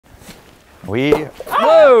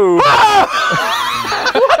Whoa!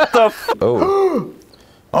 What the f? Oh.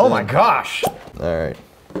 Oh my gosh. All right.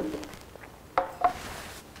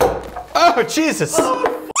 Oh, Jesus.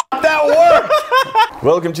 That worked.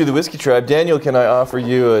 Welcome to the Whiskey Tribe. Daniel, can I offer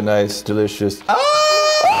you a nice, delicious...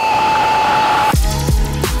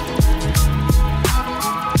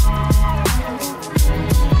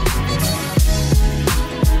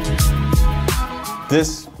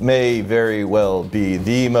 This may very well be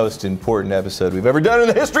the most important episode we've ever done in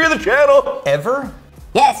the history of the channel. Ever?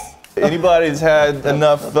 Yes. Anybody who's had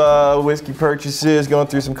enough whiskey purchases, going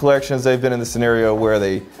through some collections, they've been in the scenario where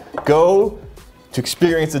they go to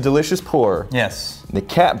experience a delicious pour. Yes. And the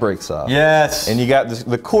cap breaks off. Yes. And you got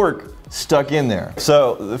the cork stuck in there.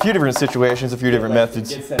 So, a few different situations, a few different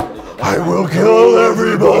methods. I will kill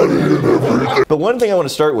everybody. But one thing I want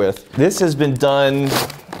to start with, this has been done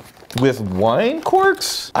with wine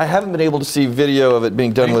corks? I haven't been able to see video of it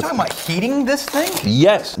being done with... Are you talking about heating this thing?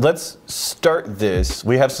 Yes. Let's start this.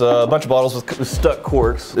 We have a bunch of bottles with stuck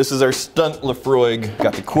corks. This is our Stunt Lafroig.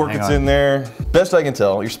 Got the cork that's in there. Best I can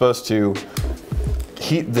tell, you're supposed to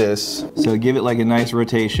heat this. So give it like a nice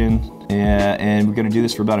rotation. And we're gonna do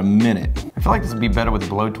this for about a minute. I feel like this would be better with a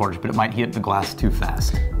blowtorch, but it might heat the glass too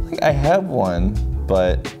fast. I think I have one,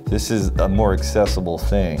 but this is a more accessible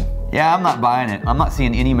thing. Yeah, I'm not buying it. I'm not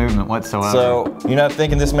seeing any movement whatsoever. So, you're not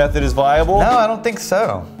thinking this method is viable? No, I don't think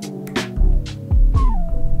so.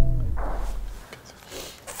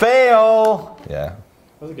 Fail! Yeah.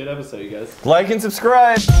 That was a good episode, you guys. Like and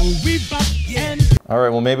subscribe! Alright,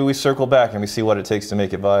 well maybe we circle back and we see what it takes to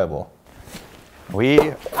make it viable.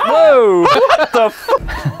 Whoa! What the f?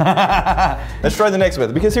 Let's try the next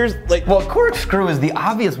method, because here's like... Well, corkscrew is the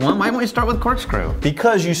obvious one. Why don't we start with corkscrew?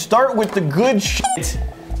 Because you start with the good shit,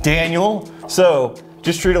 Daniel. So,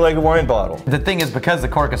 just treat it like a wine bottle. The thing is, because the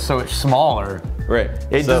cork is so much smaller, right.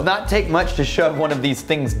 It does not take much to shove one of these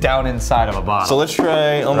things down inside of a bottle. So let's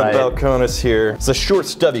try on the Balcones here. It's a short,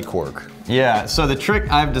 stubby cork. Yeah, so the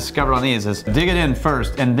trick I've discovered on these is dig it in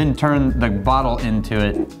first and then turn the bottle into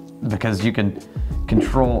it, because you can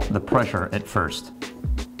control the pressure at first.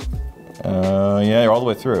 Yeah, all the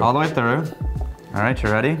way through. All the way through. All right, you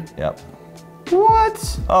ready? Yep.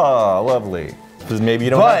 What? Oh, lovely. Because maybe you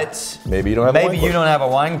don't maybe you don't have a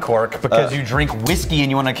wine cork. Because you drink whiskey and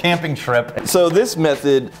you on a camping trip. So this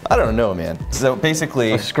method, I don't know, man. So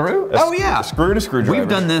basically... A screw? Oh yeah. A screw and a screwdriver. We've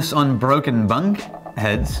done this on broken bunk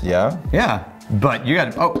heads. Yeah? Yeah. But you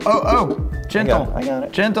got to, gentle. I got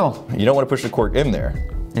it. Gentle. You don't want to push the cork in there.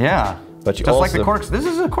 Yeah. But you Just also, like the corks, this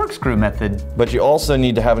is a corkscrew method. But you also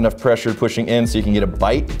need to have enough pressure pushing in so you can get a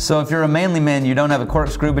bite. So if you're a manly man, you don't have a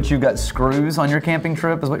corkscrew, but you've got screws on your camping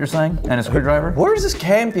trip, is what you're saying? And a screwdriver? Where does this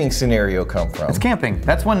camping scenario come from? It's camping.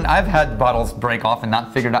 That's when I've had bottles break off and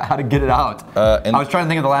not figured out how to get it out. I was trying to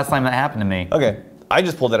think of the last time that happened to me. Okay, I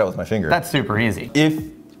just pulled that out with my finger. That's super easy. If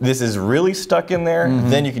this is really stuck in there,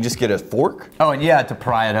 then you can just get a fork. Oh, and yeah, to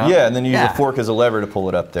pry it up. Yeah, and then you use a fork as a lever to pull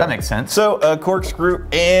it up there. That makes sense. So a corkscrew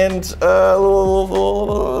and a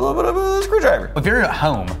little bit of a screwdriver. If you're at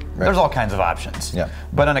home, there's all kinds of options. Yeah.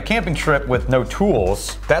 But on a camping trip with no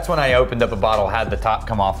tools, that's when I opened up a bottle, had the top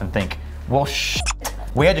come off and think, well,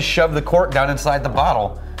 we had to shove the cork down inside the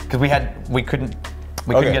bottle because we couldn't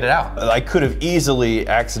get it out. I could have easily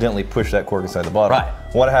accidentally pushed that cork inside the bottle. Right.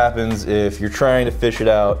 What happens if you're trying to fish it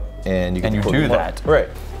out and you do that? Right.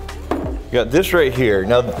 You got this right here.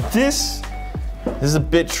 Now this is a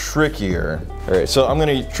bit trickier. All right, so I'm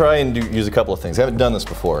gonna try and use a couple of things. I haven't done this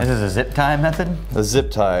before. This is a zip tie method? A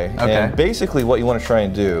zip tie. Okay. And basically what you want to try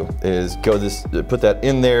and do is put that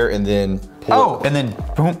in there and then pull it. And then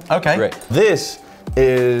boom, okay. Right. This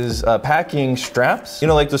is packing straps. You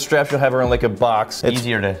know, like the straps you'll have around like a box. It's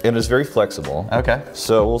easier to... And it's very flexible. Okay.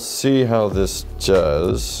 So we'll see how this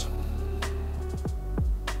does.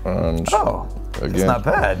 And it's not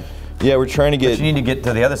bad. Yeah, we're trying to get... But you need to get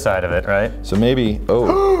to the other side of it, right? So maybe,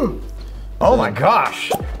 Oh my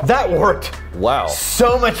gosh, that worked. Wow.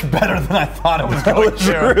 So much better than I thought it was going to.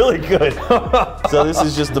 That was really good. So this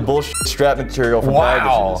is just the bullshit strap material for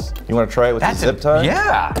baggages. You want to try it with the zip tie?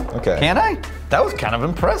 Yeah. Okay. Can I? That was kind of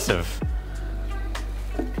impressive.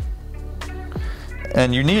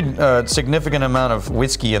 And you need a significant amount of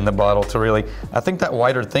whiskey in the bottle to really, I think that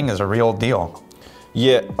wider thing is a real deal.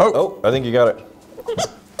 Yeah. Oh, I think you got it.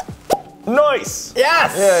 Nice!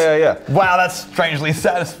 Yes! Yeah. Wow, that's strangely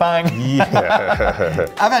satisfying. Yeah.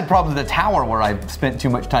 I've had problems with the tower where I've spent too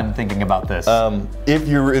much time thinking about this. If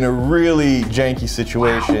you're in a really janky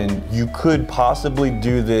situation, you could possibly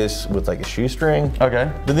do this with like a shoestring.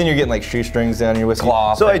 Okay. But then you're getting like shoestrings down your whiskey.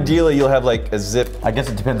 Cloth so and- ideally you'll have like a zip. I guess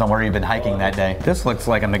it depends on where you've been hiking that day. This looks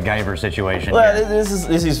like a MacGyver situation Well, here. this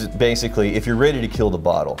is basically if you're ready to kill the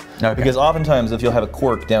bottle. Okay. Because oftentimes if you'll have a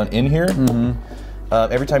cork down in here,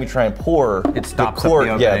 every time you try and pour, It stops the up cork,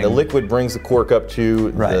 the yeah, opening. the liquid brings the cork up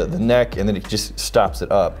to the neck and then it just stops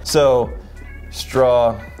it up. So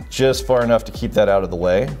straw just far enough to keep that out of the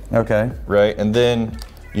way. Okay. Right, and then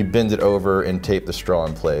you bend it over and tape the straw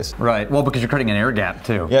in place. Right, well, because you're creating an air gap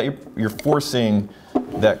too. Yeah, you're forcing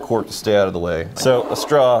that cork to stay out of the way. So a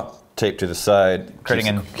straw taped to the side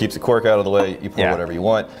keeps the cork out of the way. You pour whatever you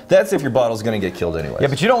want. That's if your bottle's gonna get killed anyway. Yeah,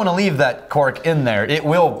 but you don't want to leave that cork in there. It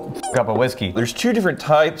will f up a whiskey. There's two different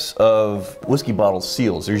types of whiskey bottle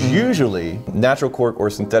seals. There's usually natural cork or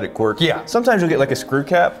synthetic cork. Yeah. Sometimes you'll get like a screw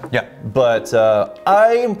cap. Yeah. But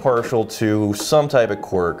I am partial to some type of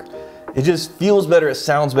cork. It just feels better, it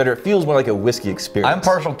sounds better, it feels more like a whiskey experience. I'm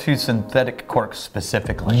partial to synthetic cork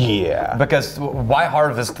specifically. Yeah. Because why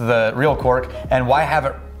harvest the real cork and why have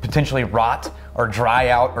it potentially rot or dry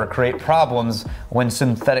out or create problems when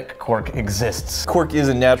synthetic cork exists? Cork is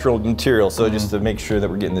a natural material, so just to make sure that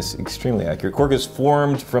we're getting this extremely accurate, cork is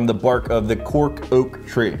formed from the bark of the cork oak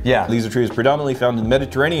tree. Yeah. These are trees predominantly found in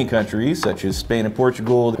Mediterranean countries, such as Spain and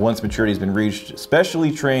Portugal. Once maturity has been reached,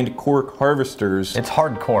 specially trained cork harvesters It's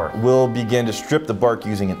hardcore. will begin to strip the bark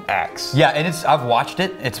using an axe. Yeah, and I've watched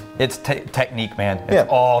it. It's technique, man. It's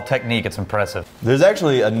all technique. It's impressive. There's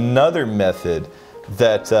actually another method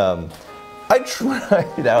that I tried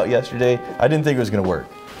it out yesterday. I didn't think it was gonna work.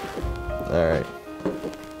 All right.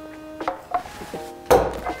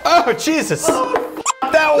 Oh, Jesus!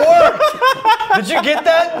 That worked! Did you get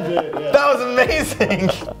that? Yeah. That was amazing!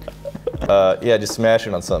 Yeah, just smash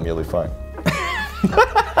it on something, you'll be fine.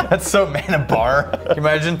 That's so man a bar. Can you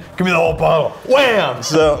imagine? Give me the whole bottle. Wham!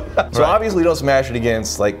 So obviously don't smash it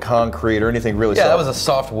against like concrete or anything really soft. Yeah, that was a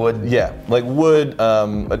soft wood. Yeah, like wood,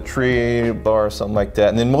 a tree, a bar, something like that.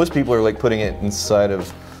 And then most people are like putting it inside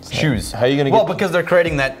of Shoes. How are you gonna Well, get? because they're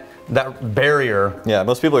creating that barrier. Yeah,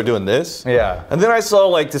 most people are doing this. Yeah. And then I saw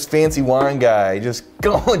like this fancy wine guy just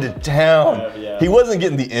going to town. Yeah. He wasn't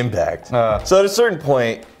getting the impact. So at a certain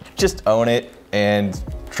point, just own it and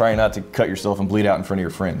try not to cut yourself and bleed out in front of your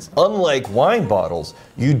friends. Unlike wine bottles,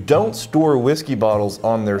 you don't store whiskey bottles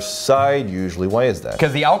on their side usually. Why is that?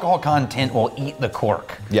 Because the alcohol content will eat the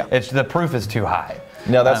cork. Yeah. The proof is too high.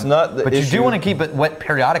 Now that's not the But issue. you do want to keep it wet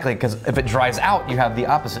periodically because if it dries out, you have the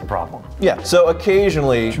opposite problem. Yeah, so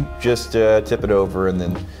occasionally just tip it over and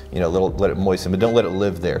then let it moisten, but don't let it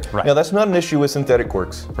live there. Right. Now that's not an issue with synthetic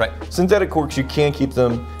corks. Right. Synthetic corks, you can keep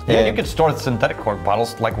them. Yeah, you could store the synthetic cork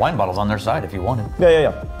bottles like wine bottles on their side if you wanted.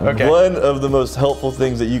 Yeah. Okay. One of the most helpful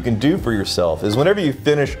things that you can do for yourself is whenever you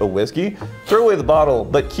finish a whiskey, throw away the bottle,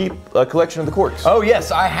 but keep a collection of the corks. Oh yes,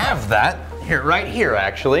 I have that. Here, right here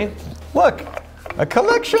actually. Look, a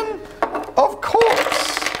collection of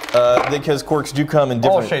corks. Because corks do come in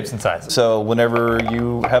different All shapes and sizes. So whenever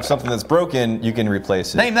you have something that's broken, you can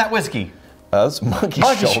replace it. Name that whiskey. That's monkey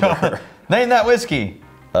shoulder. Name that whiskey.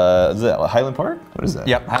 Is that Highland Park? What is that?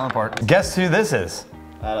 Yep, Highland Park. Guess who this is?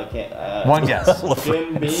 I can't. One guess.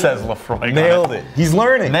 Jim Beam. It says Lafroy. Nailed it. He's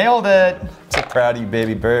learning. Nailed it. So proud of you,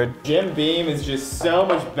 baby bird. Jim Beam is just so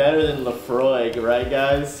much better than Lafroy, right,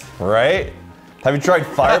 guys? Right? Have you tried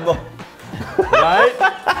Fireball? Right?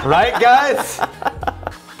 Right, guys?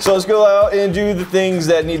 So let's go out and do the things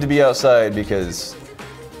that need to be outside because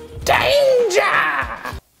danger!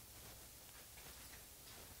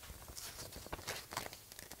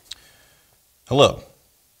 Hello.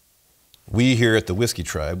 We here at the Whiskey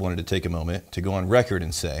Tribe wanted to take a moment to go on record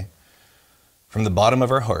and say, from the bottom of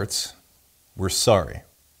our hearts, we're sorry.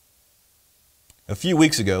 A few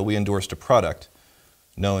weeks ago, we endorsed a product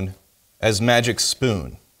known as Magic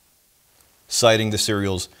Spoon, citing the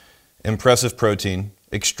cereal's impressive protein,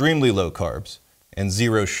 extremely low carbs, and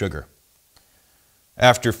zero sugar.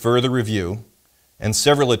 After further review and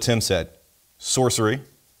several attempts at sorcery,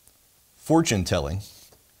 fortune telling,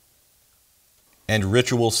 and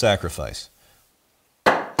ritual sacrifice,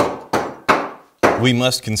 we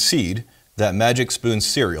must concede that Magic Spoon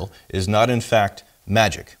cereal is not in fact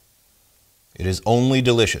magic. It is only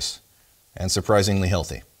delicious and surprisingly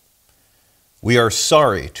healthy. We are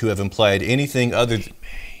sorry to have implied anything other than...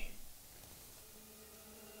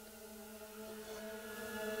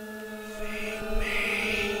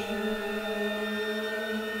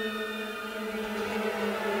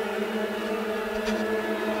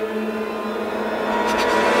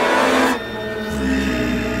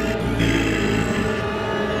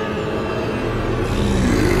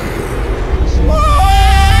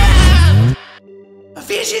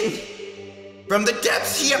 From the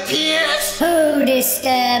depths he appears. Who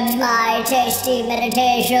disturbs my tasty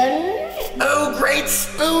meditation? Oh, great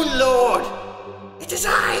Spoon Lord. It is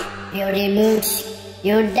I. Beauty Boots,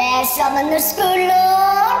 you dare summon the Spoon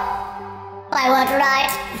Lord? By what right?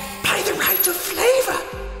 By the right of flavor,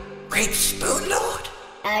 great Spoon Lord.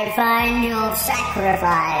 I find your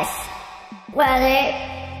sacrifice worthy.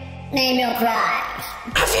 Name your prize.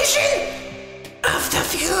 A vision of the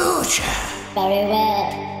future. Very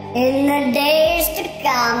well. In the days to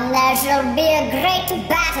come, there shall be a great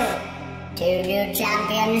battle. Two new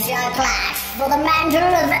champions shall clash for the mantle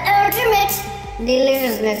of ultimate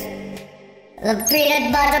deliciousness. The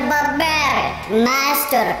peanut butter barbarian,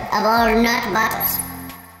 master of all nut butters.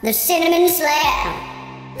 The cinnamon slayer,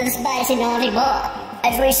 the spicy naughty boy.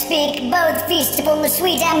 As we speak, both feast upon the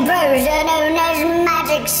sweet ambrosia known as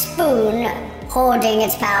Magic Spoon, hoarding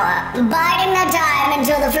its power, biding their time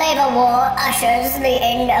until the flavor war ushers the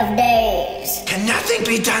end of days. Can nothing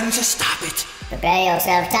be done to stop it? Prepare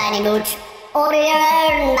yourself, Tiny Mooch. Order your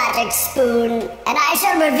own Magic Spoon, and I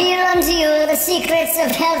shall reveal unto you the secrets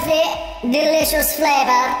of healthy, delicious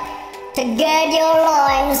flavor to gird your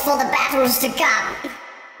loins for the battles to come.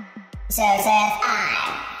 So saith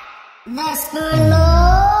I, the Spoon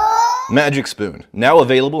Lord. Magic Spoon, now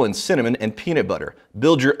available in cinnamon and peanut butter.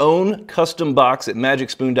 Build your own custom box at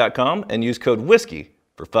magicspoon.com and use code WHISKEY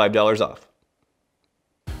for $5 off.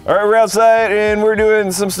 All right, we're outside and we're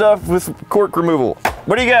doing some stuff with cork removal.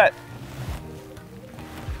 What do you got?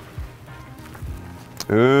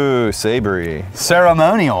 Ooh, savory.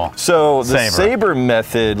 Ceremonial. So the saber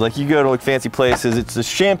method, like you go to like fancy places, it's a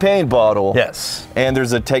champagne bottle. Yes. And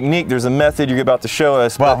there's a technique, there's a method you're about to show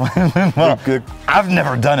us. Well, I've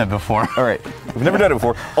never done it before. All right, we've never done it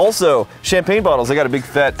before. Also, champagne bottles, they got a big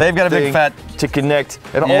fat They've got a big fat to connect.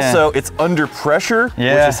 And also, it's under pressure, which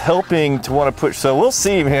is helping to want to push. So we'll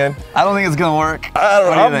see, man. I don't think it's gonna work. I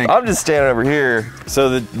don't know. I'm just standing over here.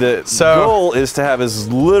 So the goal is to have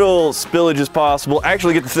as little spillage as possible.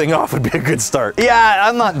 Actually get the thing off would be a good start. Yeah,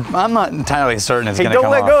 I'm not entirely certain it's gonna come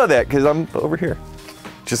off. Hey, don't let go of that, because I'm over here.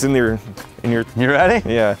 Just in your. You ready?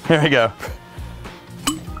 Yeah. Here we go.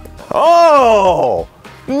 Oh!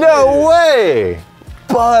 No way!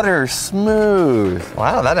 Butter smooth.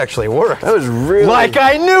 Wow, that actually worked. That was really... Like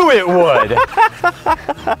I knew it would!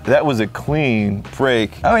 That was a clean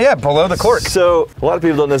break. Oh yeah, below the cork. So, a lot of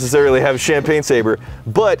people don't necessarily have champagne saber,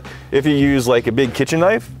 but if you use like a big kitchen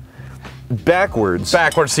knife, backwards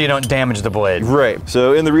so you don't damage the blade. Right.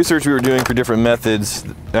 So in the research we were doing for different methods,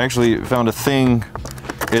 I actually found a thing.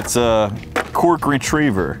 It's a cork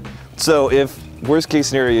retriever. So if, worst case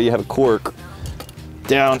scenario, you have a cork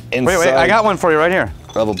down inside wait, I got one for you right here.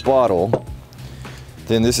 Of a bottle,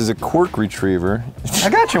 then this is a cork retriever. I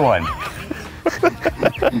got you one.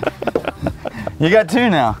 You got two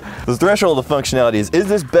now. The threshold of functionality is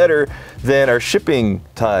this better than our shipping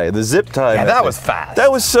tie, the zip tie? Yeah, that was fast.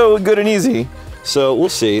 That was so good and easy. So we'll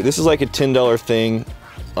see. This is like a $10 thing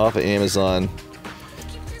off of Amazon.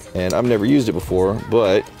 And I've never used it before,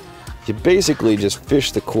 but you basically just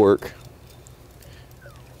fish the cork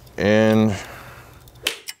and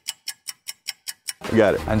we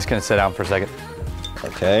got it. I'm just gonna sit down for a second.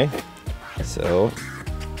 Okay. So,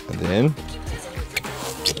 and then,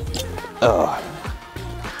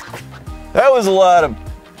 that was a lot of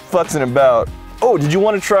futzing about. Oh, did you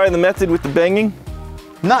want to try the method with the banging?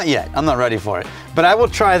 Not yet. I'm not ready for it. But I will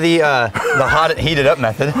try the hot heated up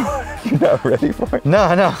method. You're not ready for it?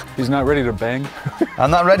 No, no. He's not ready to bang?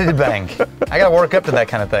 I'm not ready to bang. I gotta work up to that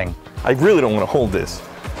kind of thing. I really don't want to hold this.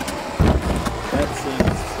 That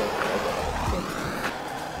seems so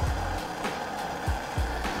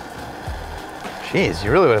Jeez,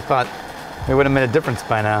 you really would have thought we would have made a difference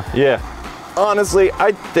by now. Yeah. Honestly,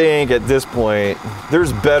 I think at this point,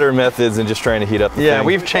 there's better methods than just trying to heat up the thing.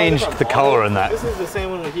 We've changed the color in that. This is the same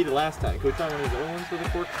one we heated last time. Can we try one of these other ones with a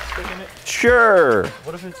cork stick in it? Sure.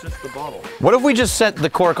 What if it's just the bottle? What if we just set the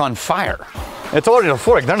cork on fire? It's already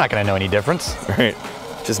Lafroig. They're not going to know any difference. Right.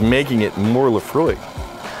 Just making it more Lafroig.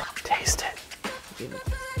 Taste it.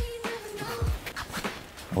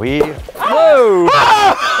 We. Whoa!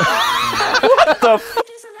 What the f?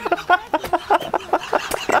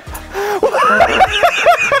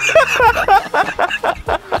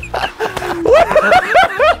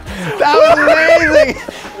 That was amazing!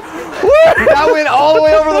 That went all the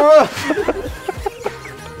way over the roof.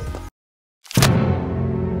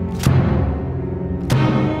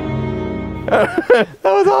 That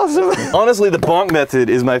was awesome. Honestly, the bonk method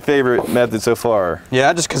is my favorite method so far.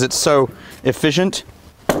 Yeah, just because it's so efficient.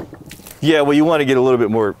 Yeah, well, you want to get a little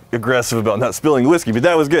bit more aggressive about not spilling the whiskey, but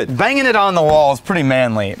that was good. Banging it on the wall is pretty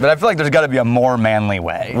manly, but I feel like there's got to be a more manly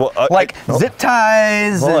way. Well, like zip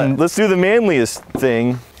ties Hold and... on. Let's do the manliest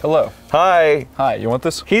thing. Hello. Hi. Hi, you want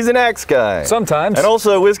this? He's an axe guy. Sometimes. And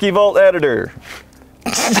also a Whiskey Vault editor.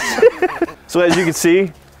 So as you can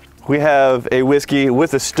see, we have a whiskey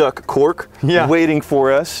with a stuck cork waiting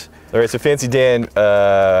for us. All right, so Fancy Dan,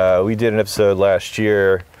 we did an episode last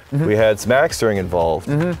year. We had some axe throwing involved.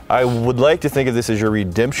 I would like to think of this as your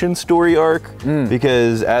redemption story arc,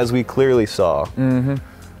 because as we clearly saw,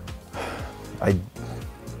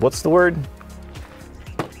 what's the word?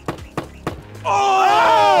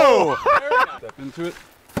 Oh! Step into it.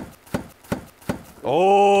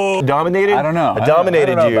 Oh, dominated? I don't know. I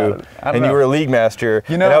dominated you, and you were a league master.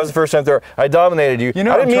 You know, and that was the first time thrower. I dominated you. You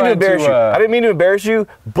know, I didn't mean to embarrass you. I didn't mean to embarrass you,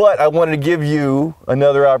 but I wanted to give you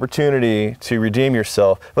another opportunity to redeem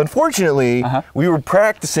yourself. But unfortunately, we were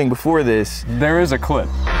practicing before this. There is a clip.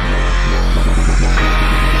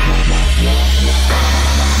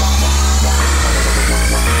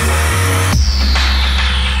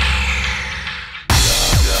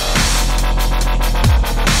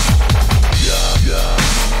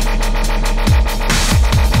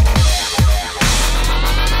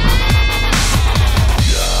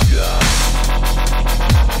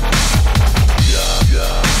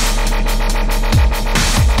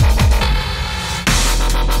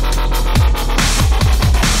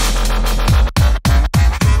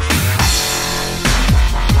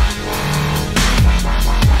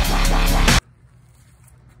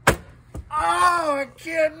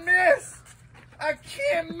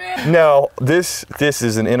 Now, this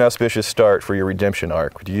is an inauspicious start for your redemption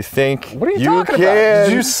arc. Do you think what are you talking about?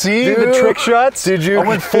 Did you see the trick shots? Did you? I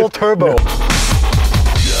went full turbo.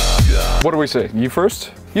 What do we say? You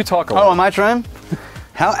first? You talk a lot. Oh, am I trying?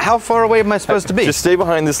 How far away am I supposed to be? Just stay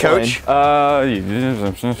behind this Coach. Probably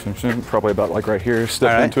about like right here.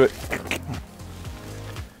 Step into it.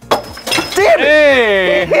 Damn it!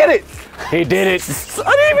 Hey! He hit it! He did it!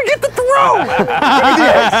 I didn't even get the throw!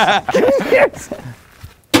 Yes!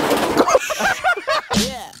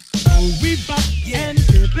 We bop and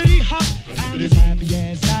hippity hop. I'm as happy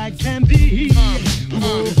as I can be.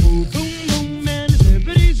 Whoa, boom, boom, and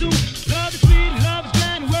hippity zoom. Love is sweet, love is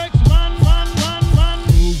grand, works, run.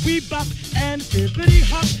 We bop and hippity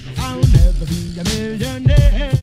hop. I'll never